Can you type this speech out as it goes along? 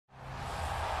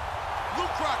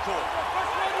Rockhold.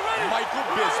 Michael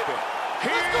Bisping.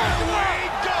 Here we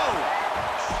go!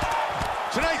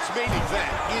 Tonight's main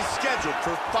event is scheduled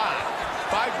for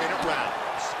 5-minute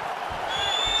rounds.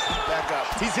 Back up.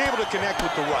 He's able to connect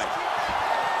with the right.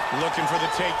 Looking for the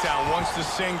takedown, wants the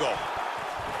single.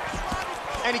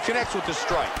 And he connects with the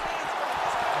strike.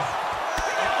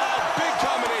 Oh, big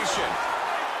combination.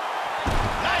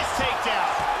 Nice takedown.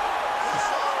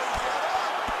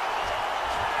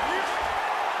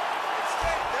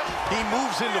 He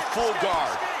moves into full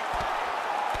guard.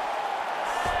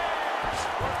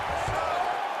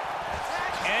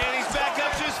 And he's back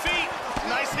up to his feet.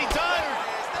 Nicely done.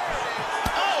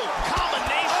 Oh,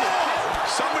 combination. Oh,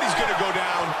 somebody's going to go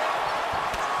down.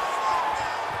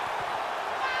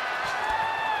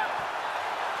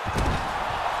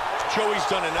 Joey's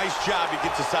done a nice job to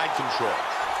get to side control.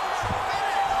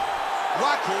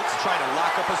 Rockhold's trying to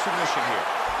lock up a submission here.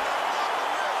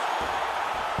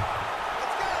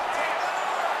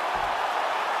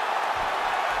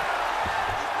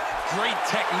 Great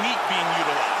technique being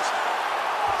utilized.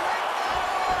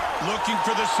 Looking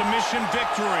for the submission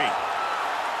victory.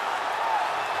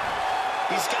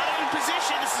 He's got it in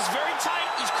position. This is very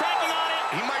tight. He's cracking on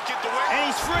it. He might get the win.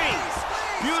 And he's free.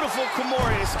 Beautiful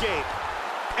Kimura escape.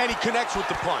 And he connects with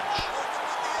the punch.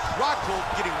 Rockhold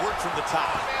getting work from the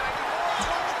top.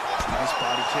 Nice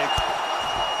body kick.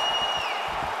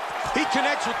 He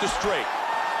connects with the straight.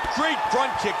 Great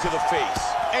front kick to the face.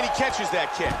 And he catches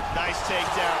that kick. Nice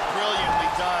takedown.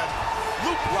 Brilliantly done.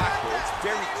 Luke Rockhold's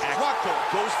very active. Rockhold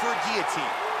goes for a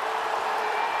guillotine.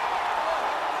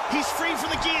 He's free from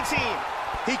the guillotine.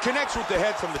 He connects with the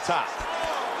head from the top.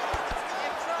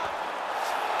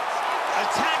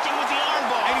 Attacking with the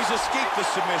armbar. And he's escaped the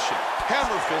submission.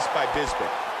 Hammer fist by Bisping.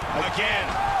 Again.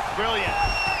 Brilliant.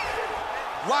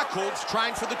 Rockhold's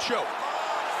trying for the choke.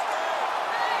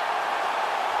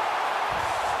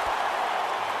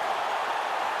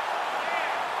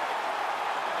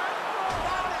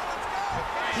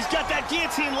 He's got that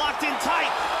guillotine locked in tight.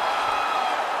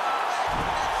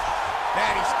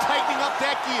 Man, he's tightening up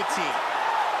that guillotine.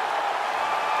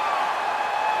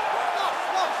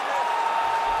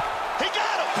 He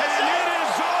got him. And it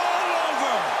is all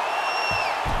over.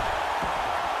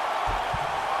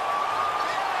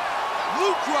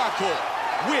 Luke Rockhold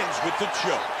wins with the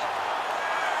choke.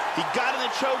 He got in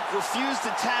the choke, refused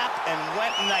to tap, and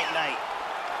went night-night.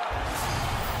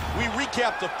 We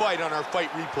recap the fight on our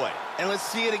fight replay. And let's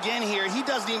see it again here. He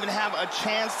doesn't even have a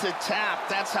chance to tap.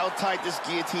 That's how tight this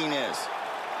guillotine is.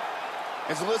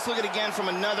 And so let's look at it again from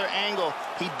another angle.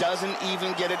 He doesn't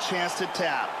even get a chance to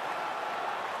tap.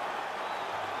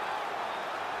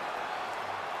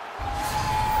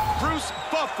 Bruce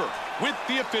Buffer with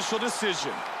the official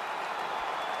decision.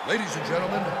 Ladies and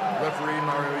gentlemen, referee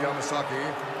Mario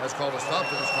Yamasaki has called a stop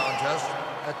to this contest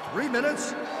at 3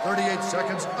 minutes, 38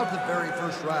 seconds of the very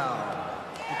first round.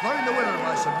 Declaring the winner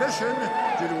by submission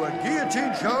due to a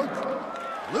guillotine choke,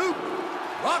 Luke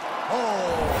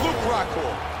Rockhold. Luke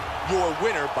Rockhold, your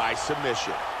winner by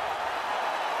submission.